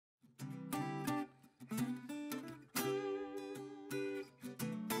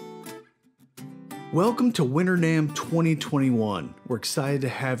Welcome to Winter Namm 2021. We're excited to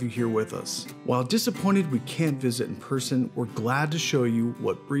have you here with us. While disappointed we can't visit in person, we're glad to show you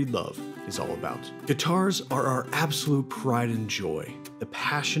what Breedlove is all about. Guitars are our absolute pride and joy, the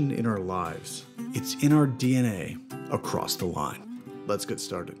passion in our lives. It's in our DNA across the line. Let's get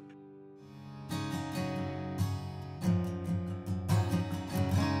started.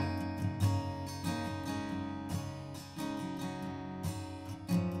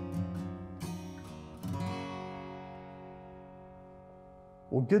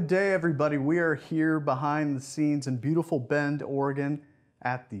 Well, good day, everybody. We are here behind the scenes in beautiful Bend, Oregon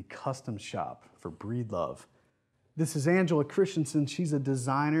at the custom shop for Breedlove. This is Angela Christensen. She's a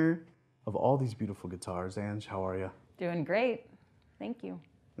designer of all these beautiful guitars. Ange, how are you? Doing great. Thank you.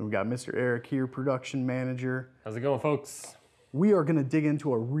 And we got Mr. Eric here, production manager. How's it going, folks? We are going to dig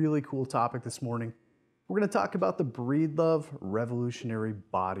into a really cool topic this morning. We're going to talk about the Breedlove revolutionary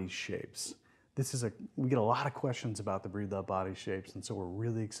body shapes. We get a lot of questions about the Breedlove body shapes, and so we're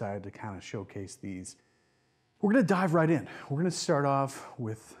really excited to kind of showcase these. We're going to dive right in. We're going to start off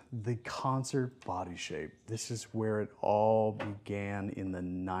with the concert body shape. This is where it all began in the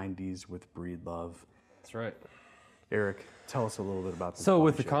 90s with Breedlove. That's right. Eric, tell us a little bit about this. So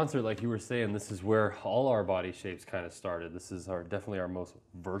with the shape. concert, like you were saying, this is where all our body shapes kind of started. This is definitely our most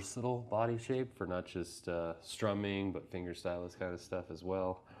versatile body shape for not just strumming, but fingerstylus kind of stuff as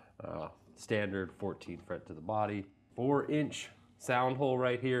well. Standard 14 fret to the body, 4-inch sound hole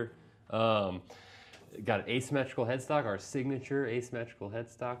right here. Got an asymmetrical headstock, our signature asymmetrical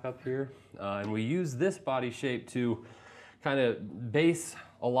headstock up here. And we use this body shape to kind of base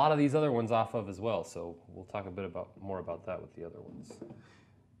a lot of these other ones off of as well. So we'll talk a bit more about that with the other ones.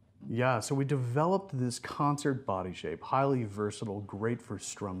 Yeah, so we developed this concert body shape, highly versatile, great for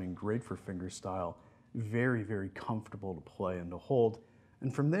strumming, great for fingerstyle, very, very comfortable to play and to hold.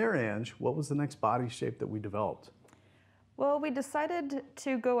 And from there, Ange, what was the next body shape that we developed? Well, we decided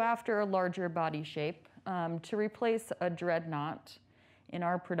to go after a larger body shape to replace a dreadnought in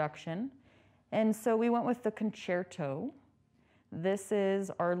our production. And so we went with the Concerto. This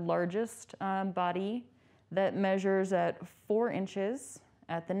is our largest body that measures at 4 inches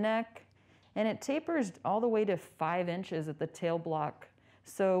at the neck, and it tapers all the way to 5 inches at the tail block.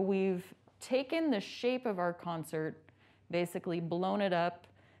 So we've taken the shape of our concert, basically blown it up.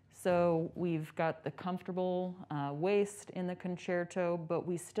 So we've got the comfortable waist in the Concerto, but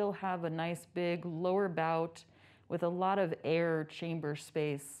we still have a nice big lower bout with a lot of air chamber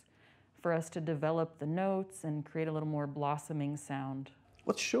space for us to develop the notes and create a little more blossoming sound.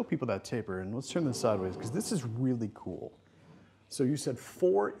 Let's show people that taper, and let's turn this sideways because this is really cool. So you said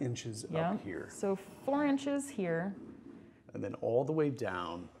 4 inches up here. So 4 inches here. And then all the way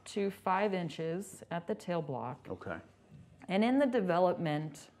down. To 5 inches at the tail block. Okay. And in the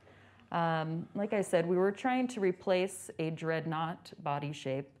development, like I said, we were trying to replace a dreadnought body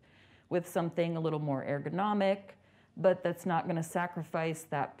shape with something a little more ergonomic, but that's not going to sacrifice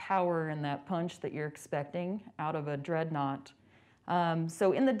that power and that punch that you're expecting out of a dreadnought.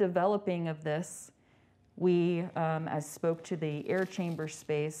 So in the developing of this, we spoke to the air chamber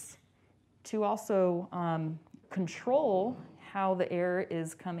space to also control how the air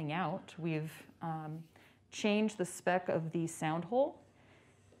is coming out. We've changed the spec of the sound hole.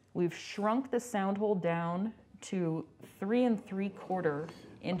 We've shrunk the sound hole down to 3 3/4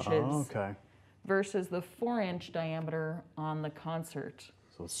 inches versus the 4-inch diameter on the concert.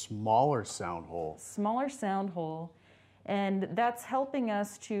 So smaller sound hole. Smaller sound hole, and that's helping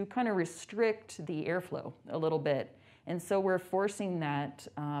us to kind of restrict the airflow a little bit. And so we're forcing that,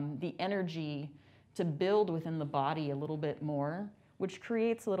 the energy to build within the body a little bit more, which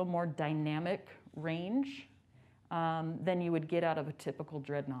creates a little more dynamic range than you would get out of a typical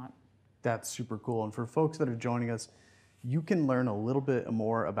dreadnought. That's super cool. And for folks that are joining us, you can learn a little bit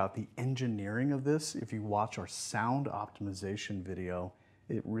more about the engineering of this if you watch our sound optimization video.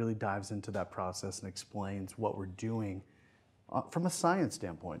 It really dives into that process and explains what we're doing from a science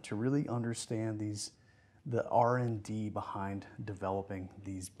standpoint to really understand the R&D behind developing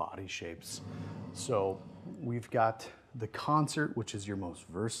these body shapes. So we've got the concert, which is your most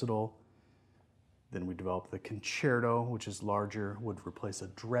versatile. Then we developed the Concerto, which is larger, would replace a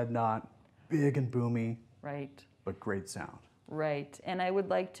dreadnought, big and boomy. Right. But great sound. Right, and I would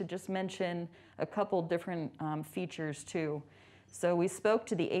like to just mention a couple different features too. So we spoke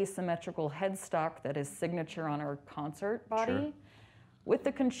to the asymmetrical headstock that is signature on our concert body. Sure. With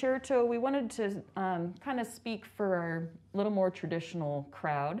the Concerto, we wanted to kind of speak for our little more traditional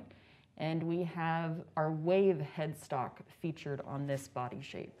crowd, and we have our wave headstock featured on this body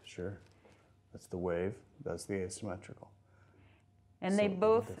shape. Sure, that's the wave, that's the asymmetrical. And So they a little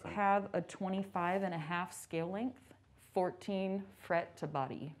both different. have a 25.5 scale length, 14 fret to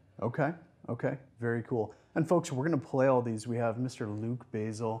body. Okay, okay, very cool. And folks, we're gonna play all these. We have Mr. Luke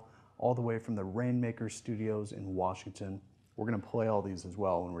Basil, all the way from the Rainmaker Studios in Washington. We're gonna play all these as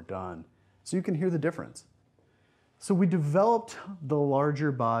well when we're done, so you can hear the difference. So we developed the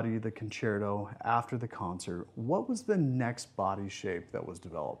larger body, the Concerto, after the concert. What was the next body shape that was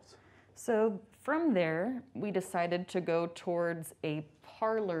developed? So from there, we decided to go towards a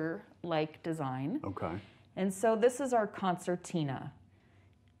parlor-like design. Okay, And so this is our Concertina.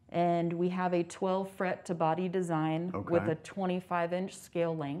 And we have a 12 fret to body design with Okay. a 25-inch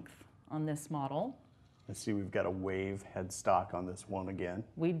scale length on this model. I see we've got a wave headstock on this one again.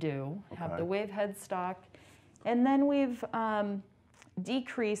 We do have Okay. the wave headstock. And then we've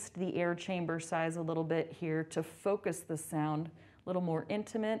decreased the air chamber size a little bit here to focus the sound a little more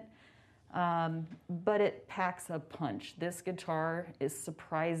intimate, but it packs a punch. This guitar is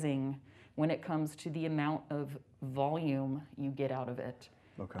surprising when it comes to the amount of volume you get out of it.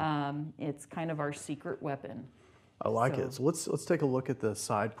 Okay. It's kind of our secret weapon. I like So- it. So let's take a look at the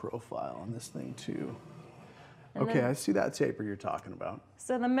side profile on this thing too. And Okay, then- I see that taper you're talking about.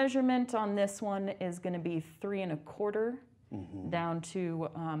 So the measurement on this one is going to be 3 1/4 down to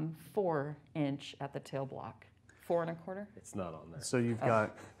 4 inch at the tail block. 4 1/4. It's not on there. So you've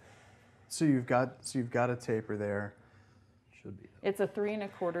got, so you've got a taper there. Should be. It's a 3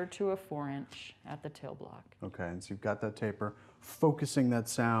 1/4 to a 4 inch at the tail block. Okay, and so you've got that taper, focusing that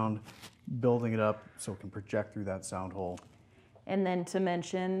sound, building it up so it can project through that sound hole. And then to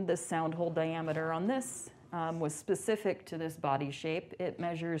mention, the sound hole diameter on this was specific to this body shape. It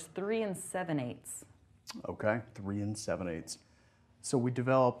measures 3 7/8. Okay, 3 7/8. So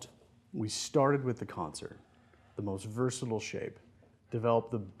we started with the concert, the most versatile shape,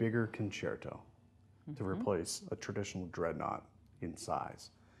 developed the bigger Concerto to replace a traditional dreadnought in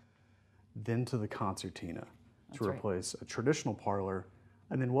size. Then to the Concertina to right. replace a traditional parlor.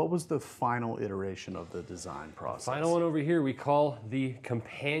 And then what was the final iteration of the design process? Final one over here we call the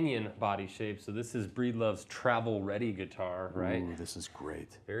companion body shape. So this is Breedlove's travel ready guitar, right? Ooh, this is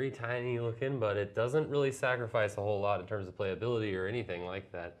great. Very tiny looking, but it doesn't really sacrifice a whole lot in terms of playability or anything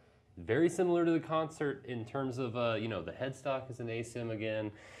like that. Very similar to the concert in terms of, you know, the headstock is an ASIM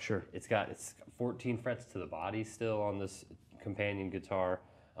again. Sure. It's got 14 frets to the body still on this companion guitar.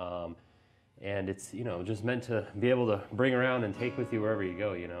 And it's, you know, just meant to be able to bring around and take with you wherever you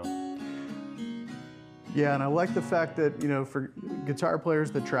go, you know. Yeah, and I like the fact that, you know, for guitar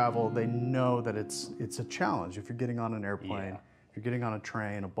players that travel, they know that it's a challenge. If you're getting on an airplane, Yeah. if you're getting on a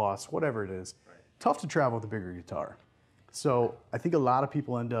train, a bus, whatever it is, tough to travel with a bigger guitar. So I think a lot of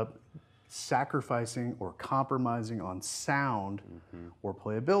people end up sacrificing or compromising on sound or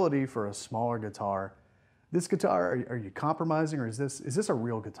playability for a smaller guitar. This guitar, are you compromising, or is this a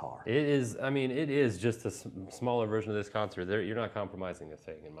real guitar? It is, I mean, it is just a smaller version of this concert. You're not compromising a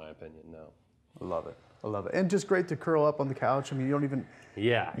thing, in my opinion, no. I love it. I love it. And just great to curl up on the couch. I mean, you don't even,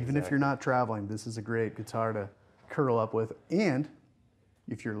 Yeah, even if you're not traveling, this is a great guitar to curl up with. And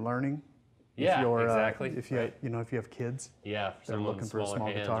if you're learning, Yeah, if you're, exactly, if you right. you know, if you have kids, Yeah, for They're someone looking with for a smaller small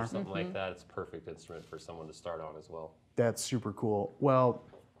hands guitar. or something like that, it's a perfect instrument for someone to start on as well. that's super cool. Well,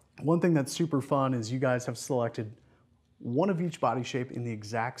 one thing that's super fun is you guys have selected one of each body shape in the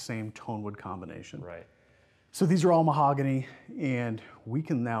exact same tone wood combination. Right. So these are all mahogany, and we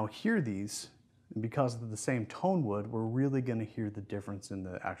can now hear these. And because of the same tone wood, we're really going to hear the difference in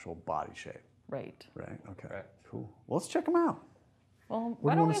the actual body shape. Right. Right? Okay. Correct. Cool. Well, let's check them out. Well, Where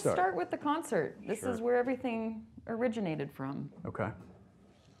why do you don't wanna we start? start with the concert? This is where everything originated from. Okay.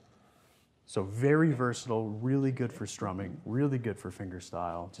 So very versatile, really good for strumming, really good for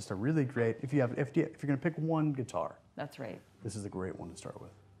fingerstyle. Just a really great. If you're going to pick one guitar, That's right. this is a great one to start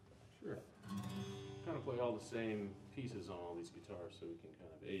with. Sure. Kind of play all the same pieces on all these guitars so we can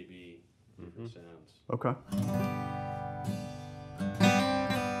kind of A-B different sounds. Okay.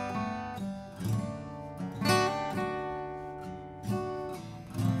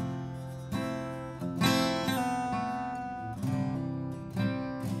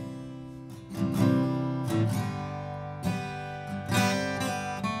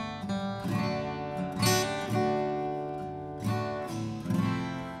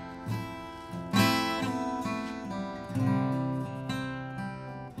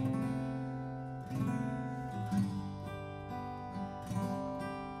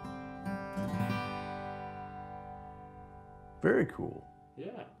 Very cool.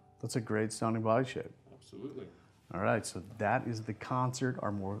 Yeah, That's a great sounding body shape. absolutely. All right, so that is the concert,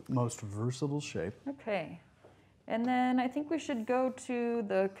 our most versatile shape. Okay. And then I think we should go to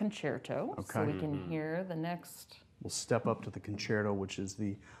the Concerto so Okay. we can hear the next We'll step up to the Concerto, which is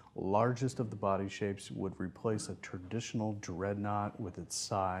the largest of the body shapes, would replace a traditional dreadnought with its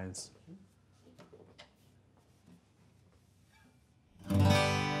size.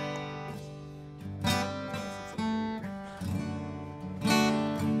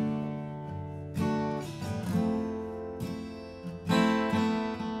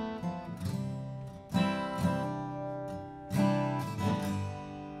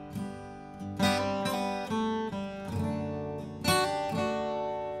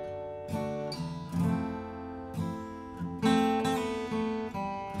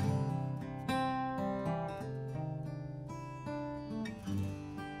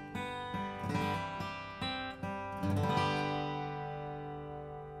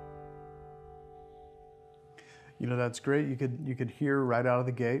 You know, that's great. You could hear right out of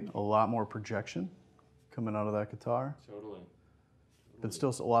the gate a lot more projection coming out of that guitar, Totally. but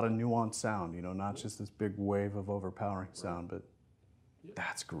still a lot of nuanced sound, you know, not just this big wave of overpowering sound, but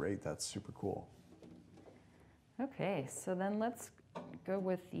that's great. That's super cool. Okay, so then let's go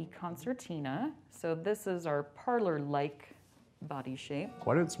with the Concertina. So this is our parlor-like body shape.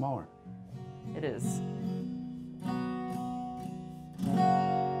 Quite a bit smaller. It is.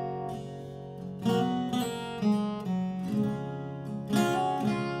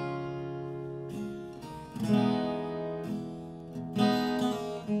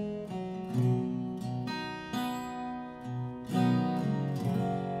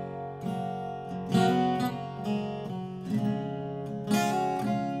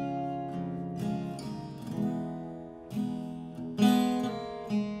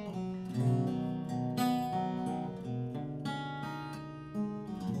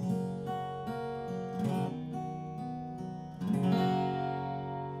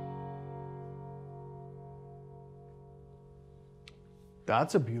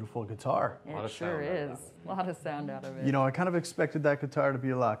 That's a beautiful guitar. It sure is. A lot of sound out of it. You know, I kind of expected that guitar to be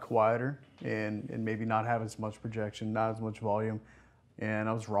a lot quieter and maybe not have as much projection, not as much volume, and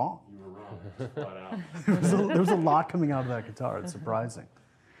I was wrong. You were wrong. Flat out. There was a lot coming out of that guitar. It's surprising.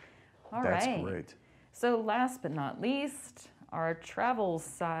 All That's right. great. So last but not least, our travel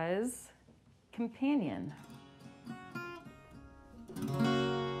size companion.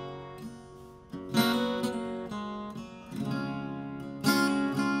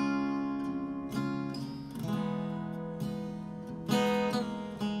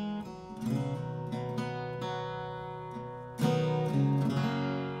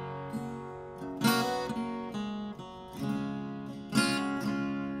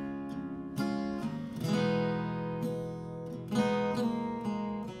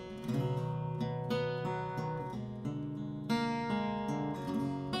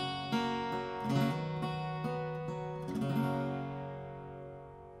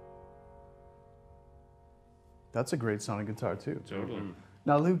 That's a great sounding guitar too. Totally.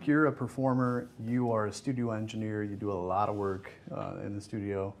 Now, Luke, you're a performer. You are a studio engineer. You do a lot of work in the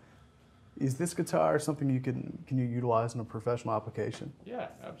studio. Is this guitar something can you utilize in a professional application? Yeah,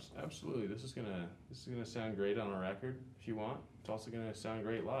 absolutely. This is gonna sound great on a record if you want. It's also gonna sound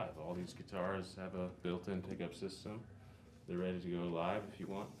great live. All these guitars have a built-in pickup system. They're ready to go live if you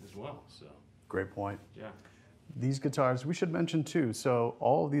want as well. So Great point. yeah. These guitars, we should mention too, so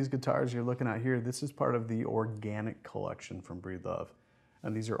all of these guitars you're looking at here, this is part of the organic collection from Breedlove.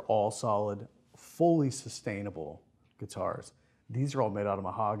 And these are all solid, fully sustainable guitars. These are all made out of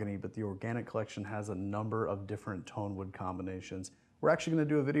mahogany, but the organic collection has a number of different tone wood combinations. We're actually gonna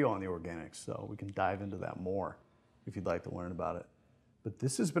do a video on the organics, so we can dive into that more if you'd like to learn about it. But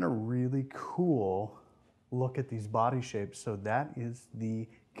this has been a really cool look at these body shapes. So that is the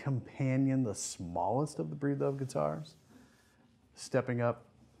companion, the smallest of the Breedlove guitars. Stepping up,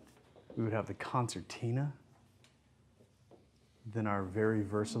 we would have the Concertina, then our very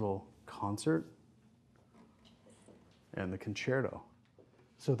versatile Concert, and the Concerto.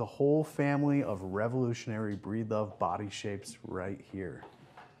 So the whole family of revolutionary Breedlove body shapes right here.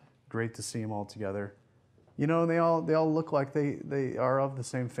 Great to see them all together. You know, they all look like they are of the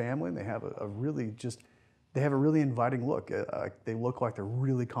same family, and they have a really inviting look. They look like they're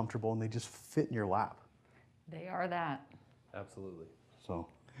really comfortable and they just fit in your lap. They are that. Absolutely. So,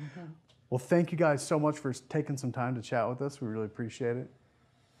 well, thank you guys so much for taking some time to chat with us. We really appreciate it.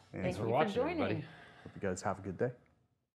 And Thank for you watching, for joining. everybody. hope you guys have a good day.